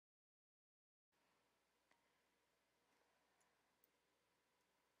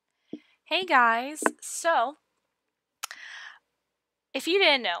Hey guys, so if you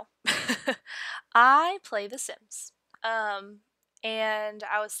didn't know, I play The Sims. Um, and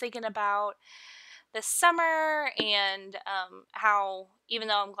I was thinking about this summer and how even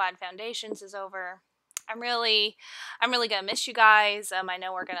though I'm glad Foundations is over, I'm really gonna miss you guys. I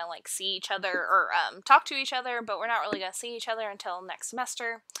know we're gonna like see each other or talk to each other, but we're not really gonna see each other until next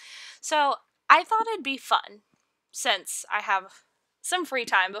semester. So I thought it'd be fun since I have some free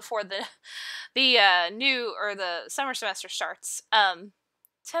time before the new or the summer semester starts,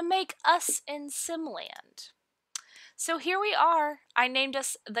 to make us in Simland. So here we are. I named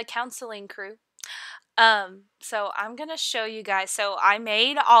us the counseling crew. So I'm gonna show you guys. So I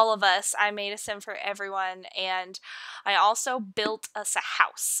made all of us. I made a sim for everyone, and I also built us a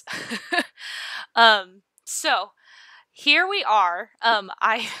house. So here we are.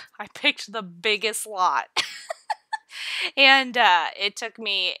 I picked the biggest lot, and it took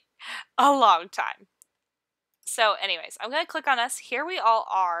me a long time. So, anyways, I'm gonna click on us. Here we all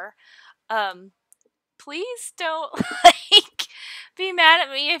are. Um, please don't like be mad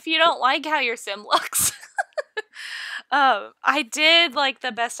at me if you don't like how your sim looks. I did like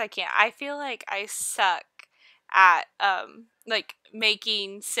the best I can. I feel like I suck at like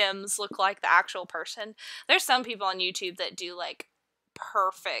making sims look like the actual person. There's some people on YouTube that do like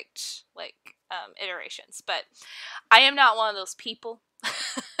perfect like iterations, but I am not one of those people.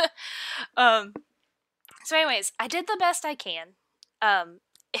 um So, anyways, I did the best I can.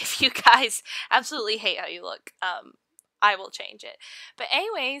 If you guys absolutely hate how you look, I will change it. But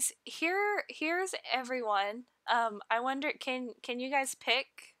anyways, here's everyone. I wonder, can you guys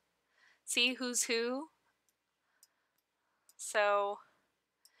pick? See who's who. So,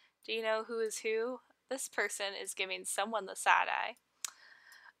 do you know who is who? This person is giving someone the side eye.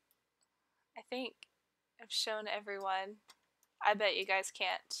 I think I've shown everyone. I bet you guys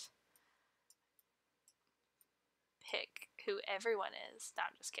can't pick who everyone is. No,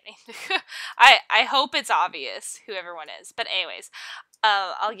 I'm just kidding. I hope it's obvious who everyone is. But anyways,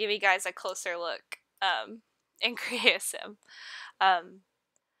 I'll give you guys a closer look in Create Sim. Um,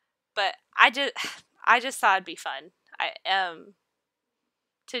 but I just thought it'd be fun.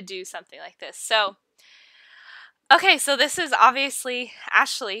 To do something like this. So okay, so this is obviously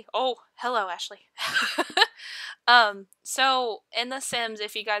Ashley. Oh, hello, Ashley. So in The Sims,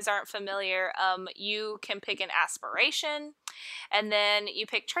 if you guys aren't familiar, you can pick an aspiration, and then you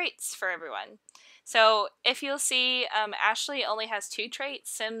pick traits for everyone. So if you'll see, Ashley only has 2 traits.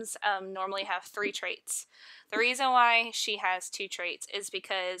 Sims normally have 3 traits. The reason why she has 2 traits is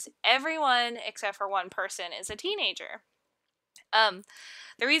because everyone except for one person is a teenager.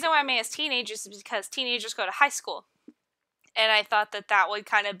 The reason why I made us teenagers is because teenagers go to high school, and I thought that that would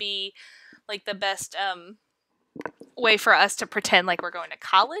kind of be like the best way for us to pretend like we're going to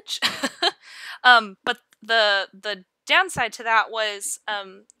college. But the downside to that was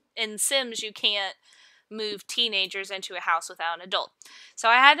in Sims you can't move teenagers into a house without an adult. So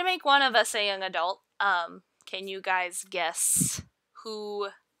I had to make one of us a young adult. Can you guys guess who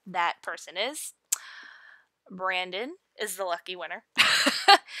that person is? Brandon is the lucky winner.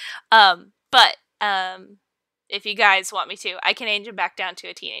 But if you guys want me to, I can age him back down to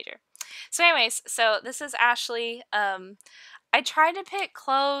a teenager. So, anyways, so this is Ashley. I tried to pick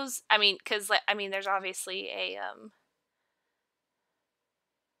clothes. I mean, because there's obviously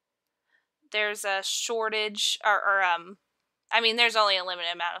there's a shortage, or there's only a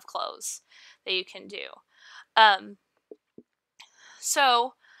limited amount of clothes that you can do. Um,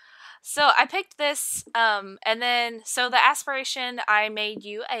 so I picked this, and then, so the aspiration, I made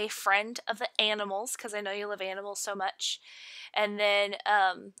you a friend of the animals, because I know you love animals so much. And then,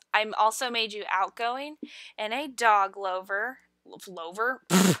 I also made you outgoing, and a dog lover.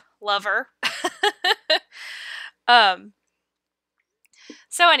 um,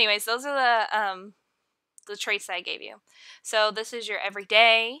 so anyways, those are the traits that I gave you. So this is your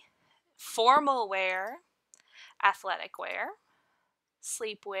everyday, formal wear, athletic wear,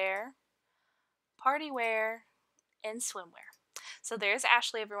 sleepwear, party wear, and swimwear. So there's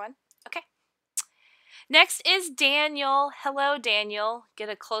Ashley, everyone. Okay. Next is Daniel. Hello, Daniel. Get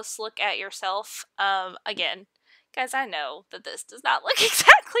a close look at yourself. Again, guys, I know that this does not look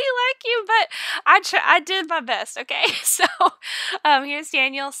exactly like you, but I did my best. Okay, so here's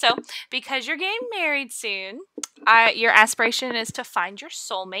Daniel. So because you're getting married soon, your aspiration is to find your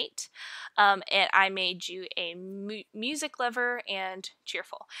soulmate. And I made you a music lover and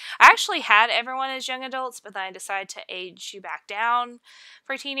cheerful. I actually had everyone as young adults, but then I decided to age you back down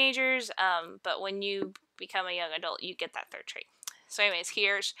for teenagers. But when you become a young adult, you get that 3rd trait. So, anyways,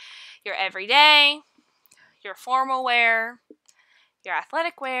 here's your everyday, your formal wear, your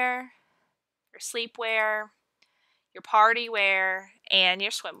athletic wear, your sleepwear, your party wear, and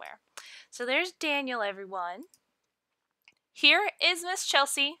your swimwear. So there's Daniel, everyone. Here is Miss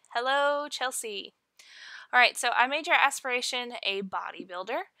Chelsea. Hello, Chelsea. All right, so I made your aspiration a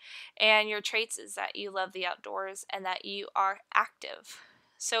bodybuilder, and your traits is that you love the outdoors and that you are active.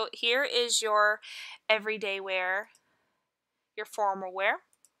 So here is your everyday wear, your formal wear,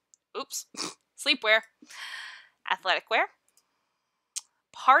 oops, sleepwear, athletic wear,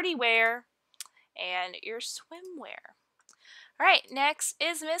 party wear, and your swimwear. All right, next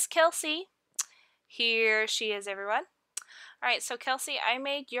is Miss Kelsey. Here she is, everyone. All right, so Kelsey, I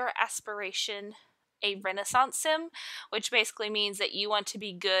made your aspiration a Renaissance sim, which basically means that you want to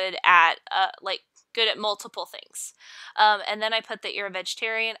be good at good at multiple things. And then I put that you're a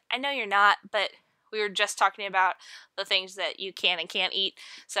vegetarian. I know you're not, but we were just talking about the things that you can and can't eat.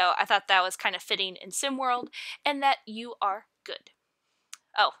 So I thought that was kind of fitting in SimWorld, and that you are good.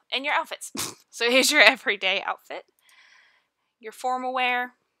 Oh, and your outfits. So here's your everyday outfit, your formal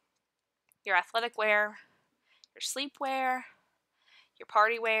wear, your athletic wear, your sleepwear, your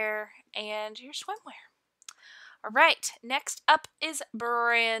party wear, and your swimwear. All right, next up is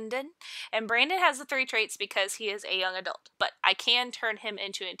Brandon. And Brandon has the 3 traits because he is a young adult, but I can turn him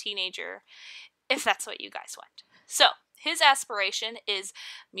into a teenager if that's what you guys want. So, his aspiration is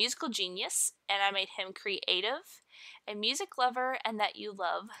musical genius, and I made him creative, a music lover, and that you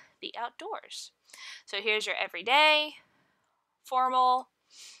love the outdoors. So, here's your everyday, formal,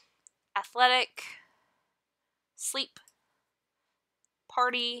 athletic, sleep,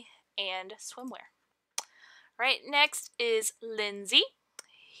 party, and swimwear. Right, next is Lindsay.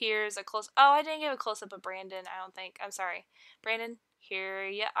 Here's a close... Oh, I didn't give a close-up of Brandon, I don't think. I'm sorry. Brandon, here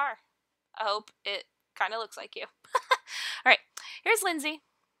you are. I hope it kind of looks like you. Alright, here's Lindsay.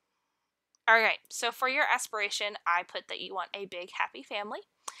 Alright, so for your aspiration, I put that you want a big, happy family,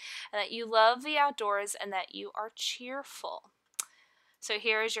 and that you love the outdoors, and that you are cheerful. So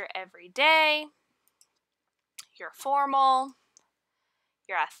here is your everyday, your formal,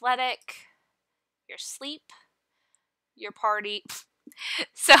 your athletic, your sleep, your party.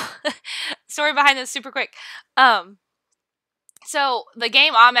 So, story behind this super quick. So the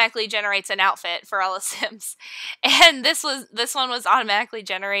game automatically generates an outfit for all the Sims, and this one was automatically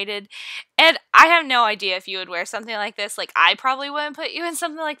generated, and I have no idea if you would wear something like this. Like, I probably wouldn't put you in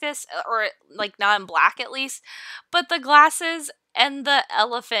something like this, or like not in black at least, but the glasses and the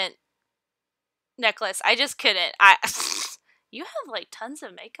elephant necklace, I just couldn't. You have like tons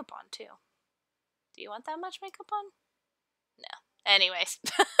of makeup on too. Do you want that much makeup on? No. Anyways,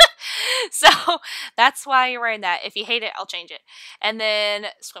 so that's why you're wearing that. If you hate it, I'll change it. And then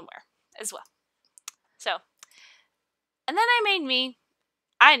swimwear as well. So, and then I made me.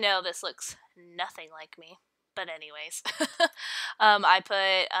 I know this looks nothing like me, but anyways, I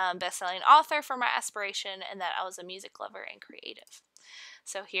put best-selling author for my aspiration, and that I was a music lover and creative.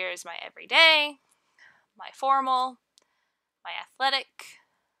 So here's my everyday, my formal, my athletic,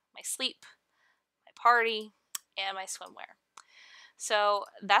 my sleep, my party, and my swimwear. So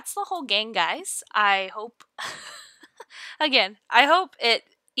that's the whole gang, guys. I hope, again, I hope it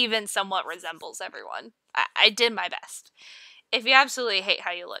even somewhat resembles everyone. I did my best. If you absolutely hate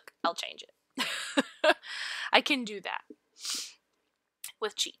how you look, I'll change it. I can do that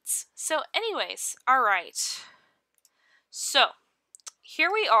with cheats. So anyways, alright. So, here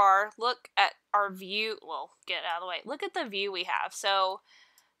we are. Look at our view. Well, get out of the way. Look at the view we have. So,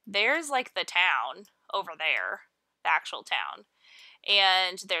 there's like the town over there. The actual town.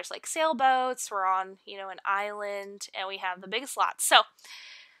 And there's like sailboats. We're on, an island, and we have the biggest lot. So,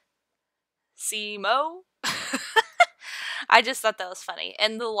 Simo. I just thought that was funny.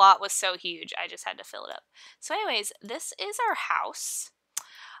 And the lot was so huge, I just had to fill it up. So anyways, this is our house.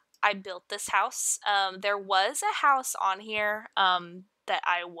 I built this house. There was a house on here that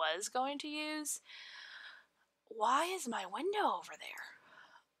I was going to use. Why is my window over there?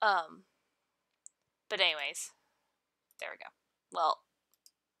 But anyways, there we go. Well,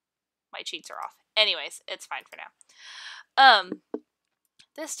 my cheats are off. Anyways, it's fine for now.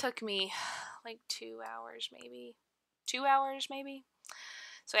 This took me like 2 hours maybe. 2 hours maybe.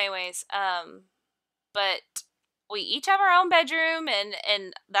 So anyways, but we each have our own bedroom,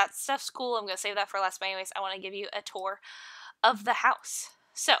 and that stuff's cool. I'm going to save that for last, but anyways, I want to give you a tour of the house.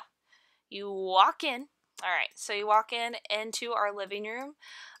 So, you walk in. Alright, so you walk in into our living room.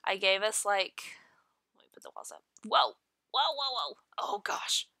 I gave us like, let me put the walls up. Whoa, whoa, whoa, whoa. Oh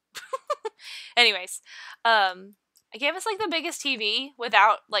gosh. Anyways, I gave us like the biggest TV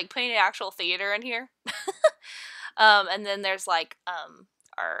without like putting an actual theater in here. And then there's like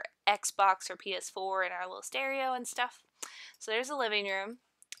our Xbox or PS4 and our little stereo and stuff. So there's a living room.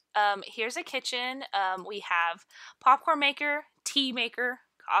 Here's a kitchen. We have popcorn maker, tea maker,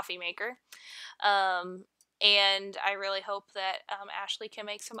 coffee maker. And I really hope that Ashley can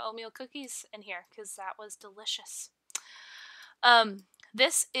make some oatmeal cookies in here because that was delicious.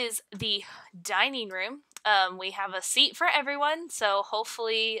 This is the dining room. We have a seat for everyone, so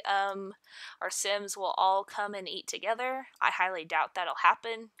hopefully our Sims will all come and eat together. I highly doubt that'll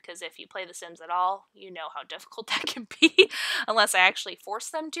happen because if you play The Sims at all, you know how difficult that can be unless I actually force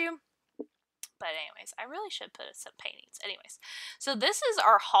them to. But anyways, I really should put some paintings. Anyways, so this is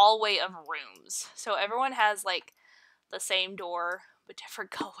our hallway of rooms. So everyone has like the same door but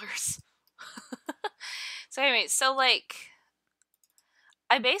different colors. So anyways, so like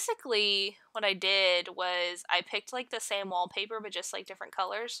I basically, what I did was I picked like the same wallpaper but just like different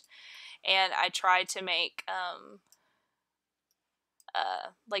colors, and I tried to make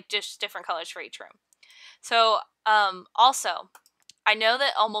like just different colors for each room. So also, I know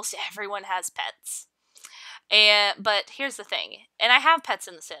that almost everyone has pets, but here's the thing, and I have pets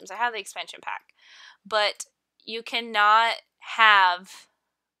in The Sims. I have the expansion pack, but you cannot have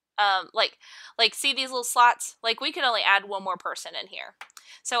like see these little slots? Like we could only add one more person in here.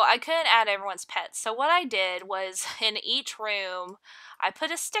 So I couldn't add everyone's pets. So what I did was in each room I put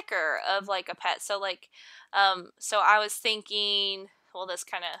a sticker of like a pet. So like so I was thinking, well, this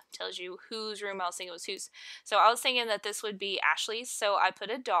kind of tells you whose room I was thinking was whose. So I was thinking that this would be Ashley's, so I put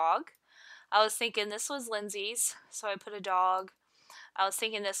a dog. I was thinking this was Lindsay's, so I put a dog. I was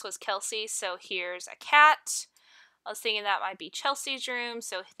thinking this was Kelsey's, so here's a cat. I was thinking that might be Chelsea's room,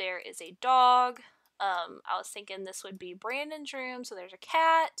 so there is a dog. I was thinking this would be Brandon's room, so there's a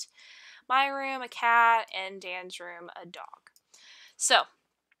cat. My room, a cat, and Dan's room, a dog. So,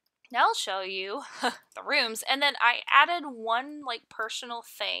 now I'll show you the rooms, and then I added one, like, personal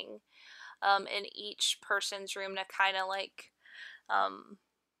thing in each person's room to kind of, like,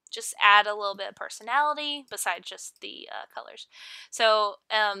 just add a little bit of personality besides just the colors. So,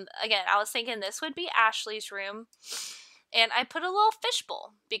 again, I was thinking this would be Ashley's room. And I put a little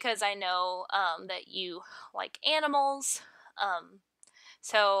fishbowl because I know that you like animals.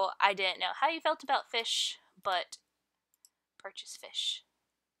 So I didn't know how you felt about fish, but purchase fish.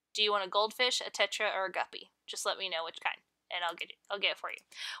 Do you want a goldfish, a tetra, or a guppy? Just let me know which kind, and I'll get it for you.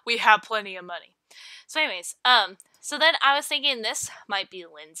 We have plenty of money. So anyways, so then I was thinking this might be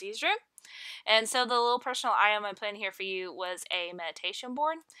Lindsay's room. And so the little personal item I put in here for you was a meditation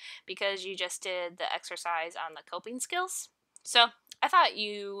board because you just did the exercise on the coping skills. So I thought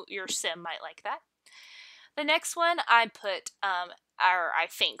your sim might like that. The next one I put, or I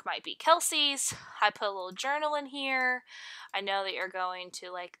think might be Kelsey's. I put a little journal in here. I know that you're going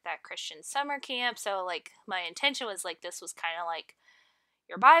to like that Christian summer camp, so like my intention was like this was kind of like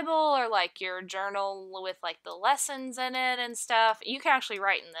your Bible or like your journal with like the lessons in it and stuff. You can actually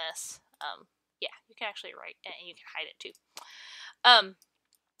write in this. Yeah, you can actually write and you can hide it too. And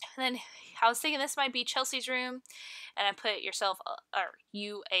then I was thinking this might be Chelsea's room, and I put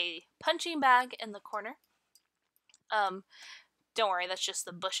you a punching bag in the corner. Don't worry, that's just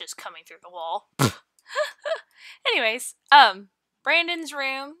the bushes coming through the wall. Anyways, Brandon's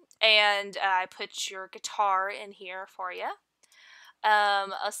room, and I put your guitar in here for you. I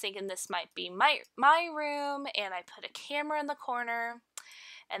was thinking this might be my room, and I put a camera in the corner.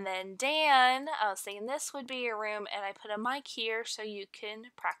 And then Dan, I was thinking this would be your room, and I put a mic here so you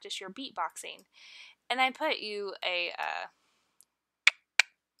can practice your beatboxing. And I put you a,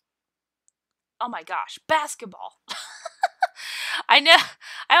 oh my gosh, basketball. I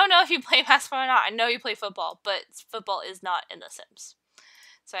don't know if you play basketball or not. I know you play football, but football is not in The Sims.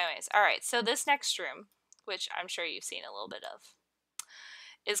 So anyways, alright, so this next room, which I'm sure you've seen a little bit of,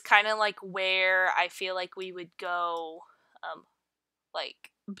 is kind of like where I feel like we would go,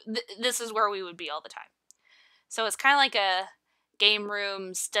 this is where we would be all the time. So it's kind of like a game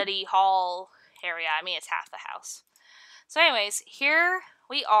room, study hall area. I mean, it's half the house. So anyways, here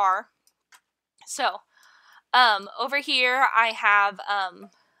we are. So, over here I have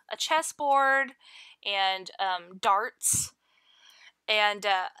a chessboard and darts, and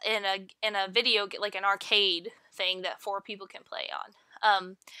in a video, like an arcade thing that 4 people can play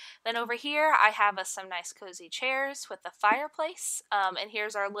on. Then over here I have some nice cozy chairs with a fireplace, and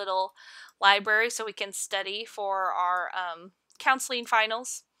here's our little library so we can study for our counseling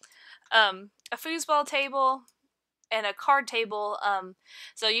finals. A foosball table and a card table,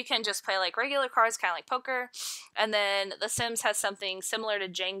 so you can just play like regular cards, kind of like poker. And then The Sims has something similar to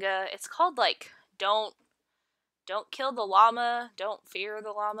Jenga. It's called like don't kill the llama, don't fear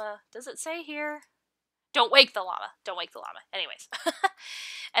the llama. Does it say here? Don't wake the llama. Don't wake the llama. Anyways.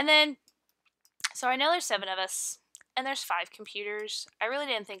 And then, so I know there's 7 of us. and there's 5 computers. I really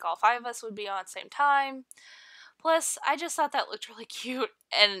didn't think all 5 of us would be on at the same time. Plus, I just thought that looked really cute,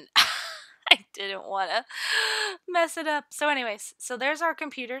 and I didn't want to mess it up. So anyways, so there's our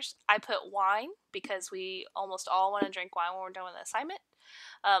computers. I put wine because we almost all want to drink wine when we're done with the assignment.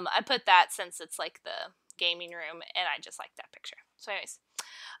 I put that since it's like the gaming room, and I just like that picture. So anyways,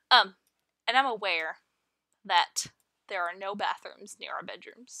 and I'm aware that there are no bathrooms near our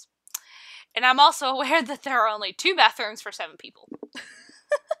bedrooms. And I'm also aware that there are only 2 bathrooms for 7 people.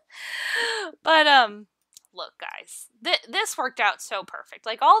 But, look, guys, this worked out so perfect.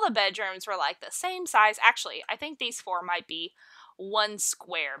 Like, all the bedrooms were, like, the same size. Actually, I think these 4 might be 1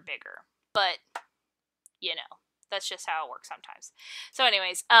 square bigger. But, you know, that's just how it works sometimes. So,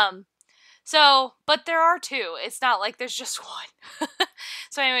 anyways, but there are 2. It's not like there's just 1.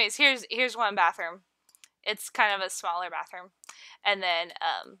 So, anyways, here's one bathroom. It's kind of a smaller bathroom. And then,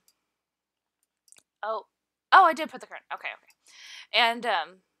 oh, I did put the curtain. Okay. And,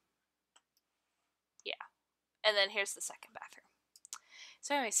 yeah. And then here's the second bathroom.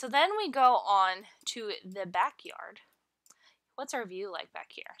 So anyway, so then we go on to the backyard. What's our view like back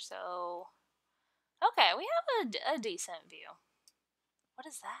here? So, okay, we have a decent view. What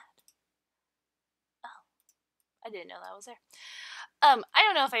is that? Oh, I didn't know that was there. I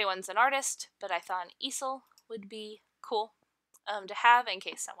don't know if anyone's an artist, but I thought an easel would be cool to have in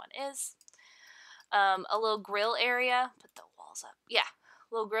case someone is. A little grill area. Put the walls up. Yeah,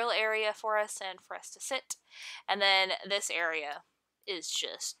 a little grill area for us and for us to sit. And then this area is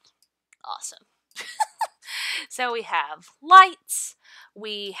just awesome. So we have lights.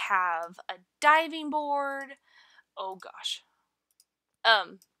 We have a diving board. Oh gosh.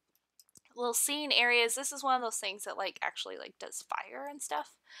 Little scene areas. This is one of those things that like actually like does fire and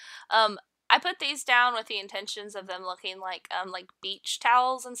stuff. I put these down with the intentions of them looking like beach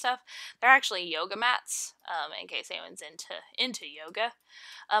towels and stuff. They're actually yoga mats, in case anyone's into yoga.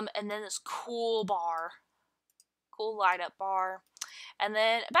 And then this cool bar, cool light up bar, and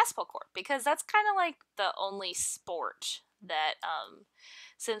then a basketball court, because that's kind of like the only sport that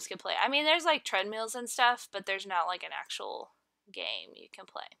Sims can play. I mean, there's like treadmills and stuff, but there's not like an actual game you can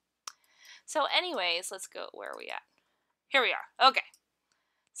play. So anyways, let's go, where are we at? Here we are. Okay.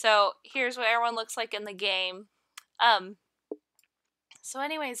 So here's what everyone looks like in the game. So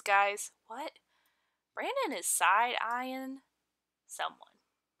anyways, guys, what? Brandon is side-eyeing someone.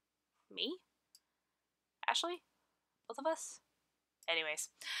 Me? Ashley? Both of us? Anyways.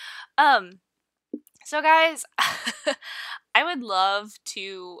 So guys, I would love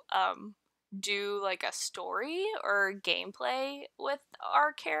to, do like a story or gameplay with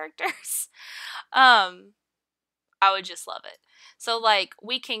our characters. I would just love it. So like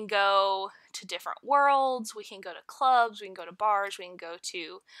we can go to different worlds, we can go to clubs, we can go to bars, we can go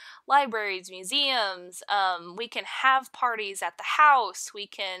to libraries, museums, we can have parties at the house, we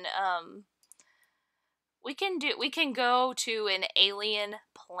can go to an alien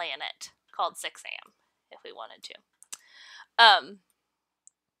planet called 6am if we wanted to.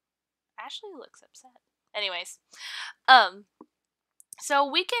 Ashley looks upset. Anyways,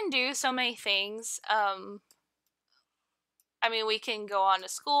 so we can do so many things. I mean, we can go on to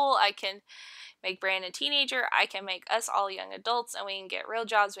school. I can make Brandon a teenager. I can make us all young adults, and we can get real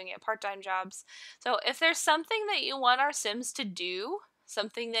jobs. We can get part-time jobs. So if there's something that you want our Sims to do,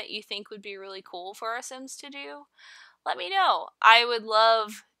 something that you think would be really cool for our Sims to do, let me know. I would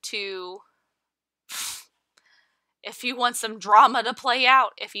love to, if you want some drama to play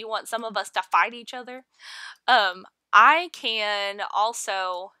out, if you want some of us to fight each other, I can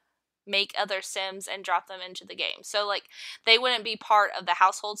also make other Sims and drop them into the game. So like they wouldn't be part of the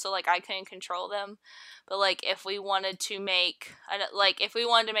household, so like I couldn't control them. But like if we wanted to make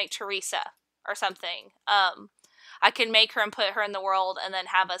Teresa or something, I can make her and put her in the world and then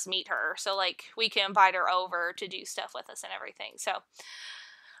have us meet her. So like we can invite her over to do stuff with us and everything. So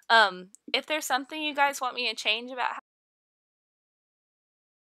if there's something you guys want me to change about